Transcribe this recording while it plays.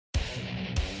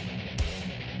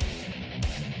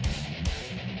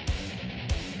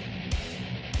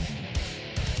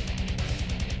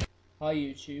Hi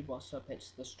YouTube, what's up? It's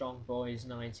the Strong Boys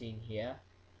 19 here,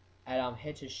 and I'm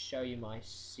here to show you my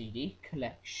CD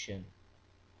collection.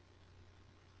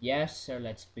 Yes, so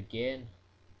let's begin.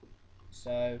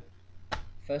 So,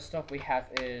 first up we have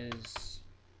is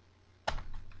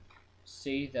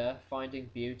Seether, Finding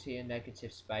Beauty in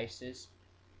Negative Spaces.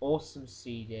 Awesome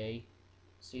CD.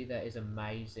 Seether is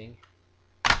amazing.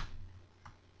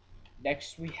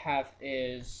 Next we have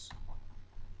is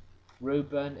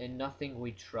Ruben in Nothing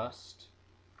We Trust.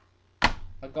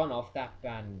 I've gone off that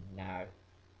band now.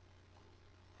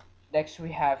 Next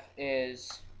we have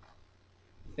is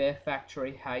Fear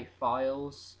Factory Hate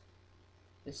Files.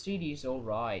 The CD's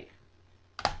alright.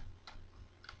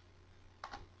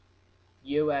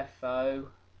 UFO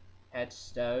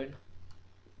Headstone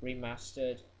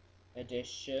Remastered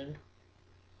Edition.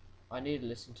 I need to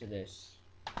listen to this.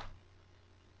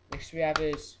 Next we have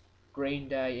is Green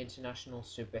Day International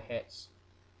Super Hits.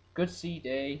 Good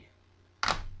CD.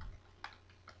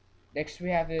 Next we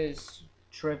have is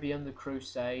Trivium The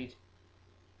Crusade.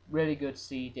 Really good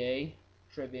CD.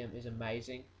 Trivium is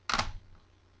amazing.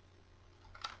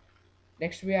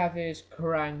 Next we have is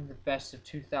Kerrang! The Best of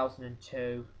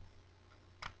 2002.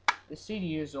 The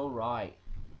CD is alright.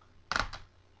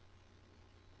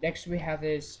 Next we have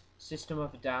is System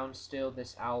of a Down, Still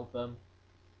This Album.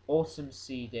 Awesome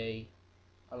CD.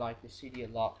 I like this CD a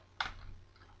lot.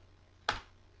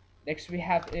 Next we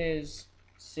have is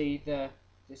Seether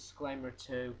Disclaimer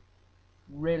 2.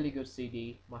 Really good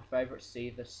CD. My favourite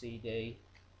Seether CD.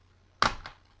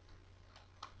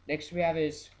 Next we have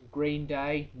is Green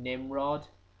Day Nimrod.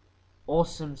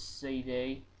 Awesome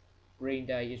CD. Green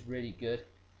Day is really good.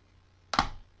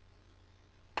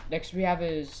 Next we have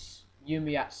is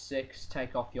Yumi at 6,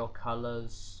 Take Off Your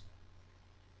Colours.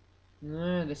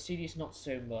 The CD is not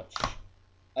so much.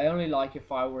 I only like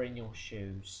If I Were in Your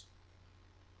Shoes.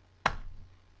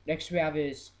 Next we have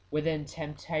is Within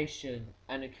Temptation,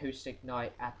 An Acoustic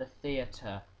Night at the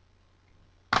Theatre.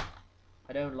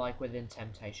 I don't like Within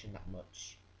Temptation that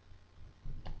much.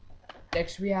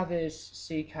 Next we have is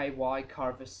CKY,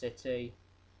 Carver City.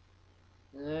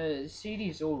 The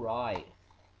CD is alright.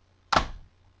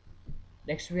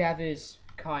 Next we have is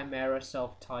Chimera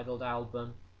self-titled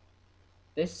album.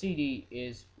 This CD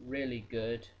is really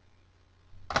good.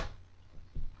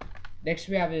 Next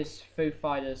we have is Foo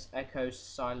Fighters, Echoes,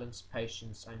 Silence,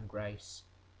 Patience and Grace.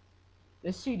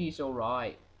 This CD is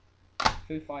alright.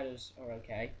 Foo Fighters are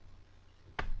okay.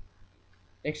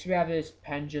 Next we have is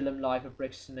Pendulum live at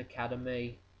Brixton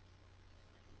Academy.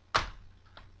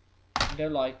 I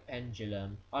don't like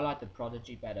Pendulum. I like the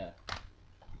Prodigy better.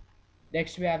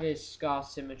 Next we have is Scar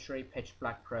Symmetry, Pitch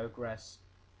Black Progress.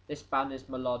 This band is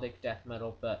melodic death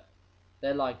metal, but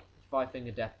they're like Five Finger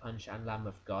Death Punch and Lamb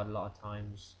of God a lot of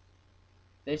times.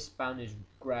 This band is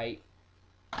great.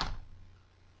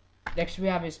 Next we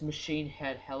have is Machine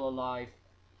Head Hell Alive.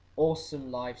 Awesome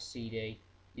live CD.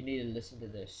 You need to listen to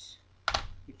this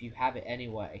if you have it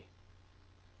anyway.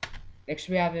 Next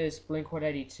we have is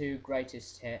Blink-182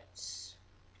 Greatest Hits.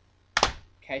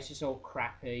 Case is all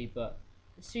crappy, but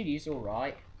the CD is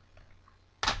alright.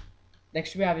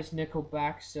 Next we have is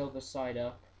Nickelback Silver Side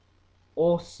Up.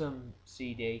 Awesome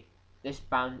CD. This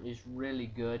band is really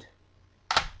good.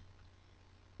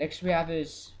 Next we have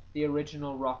is the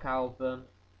original rock album.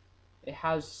 It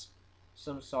has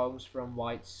some songs from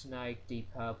Whitesnake,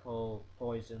 Deep Purple,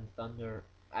 Poison, Thunder,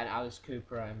 and Alice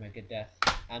Cooper and Megadeth,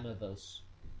 and others.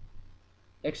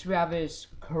 Next we have is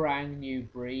Kerrang! New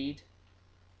Breed.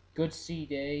 Good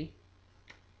CD.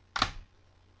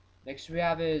 Next we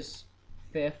have is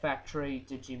Fear Factory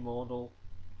Digimortal.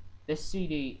 This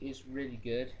CD is really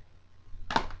good.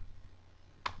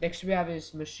 Next we have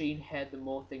is Machine Head The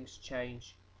More Things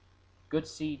Change. Good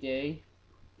CD.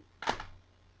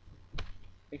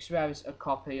 Next we have is a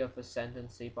copy of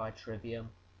Ascendancy by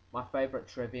Trivium. My favourite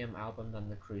Trivium album than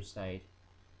The Crusade.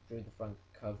 Drew the front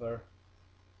cover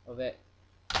of it.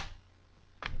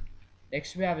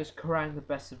 Next we have is Kerrang! The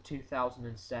Best of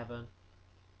 2007.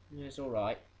 It's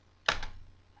alright.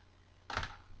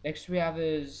 Next we have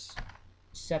is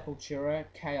Sepultura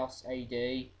Chaos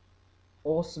AD.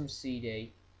 Awesome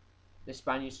CD. This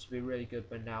band used to be really good,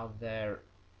 but now they're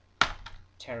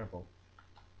terrible.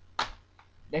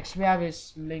 Next we have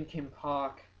is Linkin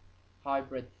Park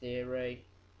Hybrid Theory.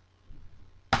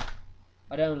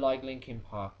 I don't like Linkin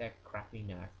Park, they're crappy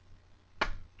now.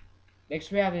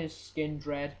 Next we have is Skin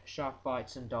Dread, Shark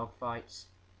Bites and Dog Fights.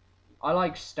 I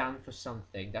like Stand for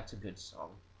Something, that's a good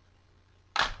song,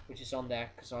 which is on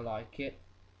there because I like it.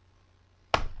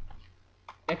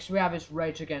 Next we have is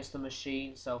Rage Against the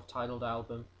Machine, self-titled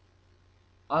album.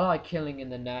 I like Killing in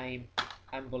the Name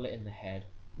and Bullet in the Head.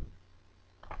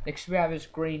 Next we have is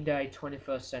Green Day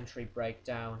 21st Century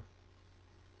Breakdown.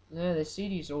 No, the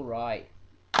CD's alright.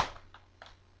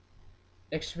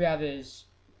 Next we have is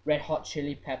Red Hot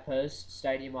Chili Peppers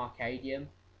Stadium Arcadium.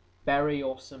 Very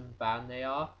awesome band they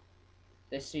are.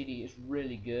 This CD is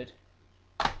really good.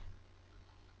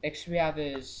 Next we have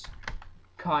is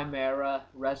Chimera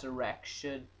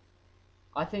Resurrection.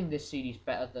 I think this CD is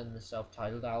better than the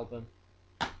self-titled album.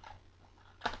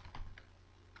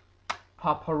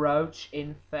 Papa Roach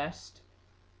Infest.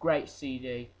 Great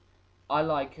CD. I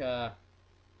like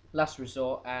Last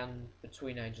Resort and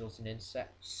Between Angels and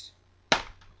Insects.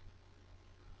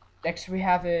 Next we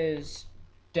have is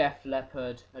Def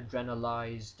Leppard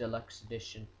Adrenalize Deluxe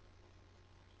Edition.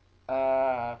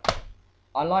 I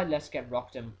like Let's Get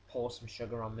Rocked and Pour Some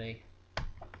Sugar on Me.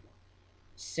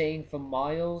 Seeing for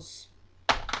Miles.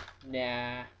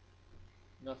 Nah,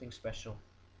 nothing special.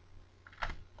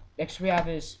 Next we have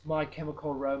is My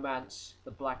Chemical Romance, The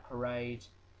Black Parade.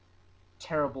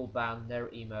 Terrible band,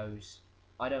 they're emos.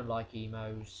 I don't like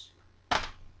emos.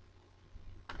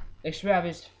 Next we have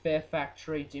is Fear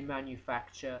Factory,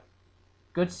 Demanufacture.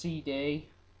 Good CD,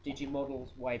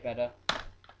 Digimodel's way better.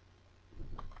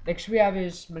 Next we have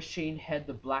is Machine Head,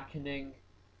 The Blackening.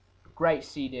 Great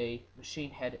CD, Machine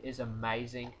Head is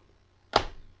amazing.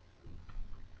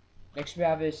 Next we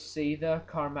have is Seether,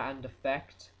 Karma and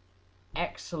Effect.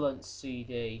 Excellent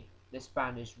CD. This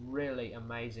band is really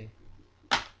amazing.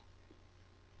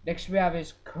 Next we have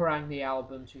is Kerrang! The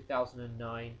Album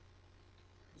 2009.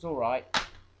 It's alright.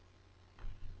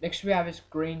 Next we have is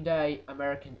Green Day,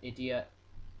 American Idiot.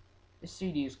 This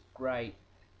CD is great.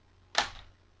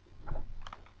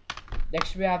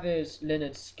 Next we have is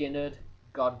Lynyrd Skynyrd,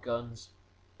 God Guns.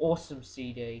 Awesome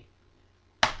CD.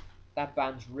 That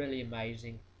band's really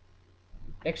amazing.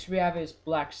 Next we have is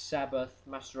Black Sabbath,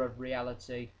 Master of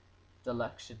Reality,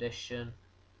 Deluxe Edition.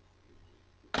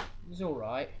 It's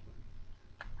alright.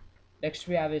 Next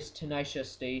we have is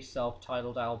Tenacious D,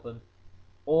 self-titled album.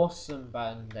 Awesome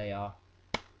band they are.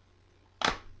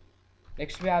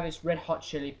 Next we have is Red Hot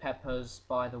Chili Peppers,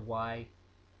 By the Way.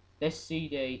 This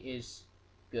CD is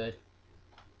good.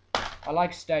 I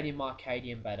like Stadium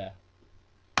Arcadium better.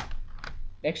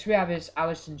 Next we have is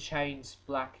Alice in Chains,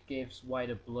 Black Gives Way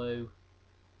to Blue.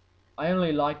 I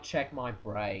only like Check My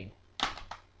Brain.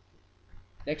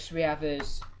 Next we have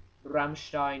is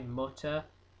Rammstein Mutter,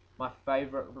 my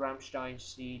favourite Rammstein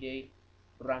CD.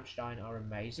 Rammstein are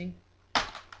amazing.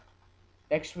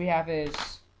 Next we have is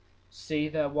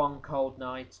Seether, One Cold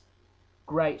Night.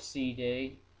 Great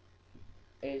CD.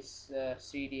 It's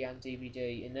CD and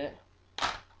DVD in it.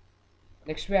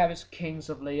 Next we have is Kings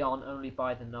of Leon, Only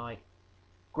by the Night.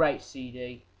 Great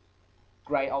CD.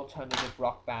 Great alternative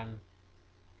rock band.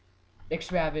 Next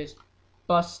we have is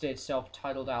Busted,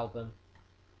 self-titled album.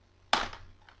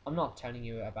 I'm not telling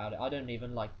you about it. I don't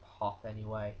even like pop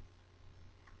anyway.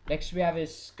 Next we have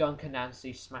is Skunk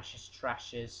Anansie, Smashes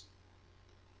Trashes.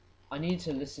 I need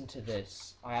to listen to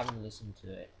this. I haven't listened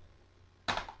to it.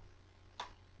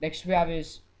 Next we have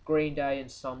is Green Day,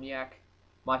 Insomniac.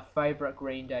 My favourite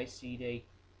Green Day CD.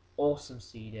 Awesome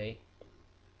CD.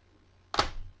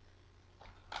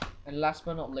 And last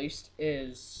but not least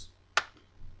is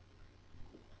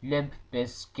Limp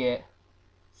Bizkit,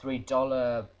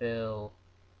 $3 bill.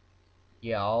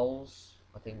 Yowls,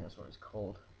 I think that's what it's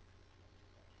called.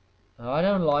 I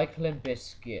don't like Limp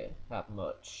Bizkit that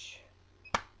much.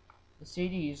 The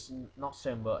CD is not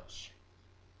so much.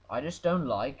 I just don't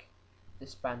like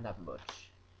this band that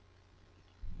much.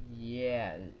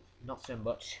 Yeah, not so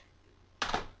much.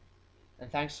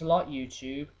 And thanks a lot,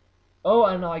 YouTube. Oh,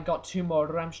 and I got 2 more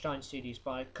Rammstein CDs,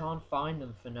 but I can't find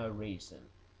them for no reason.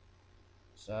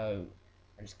 So,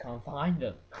 I just can't find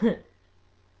them.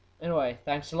 Anyway,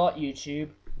 thanks a lot, YouTube.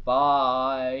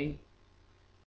 Bye.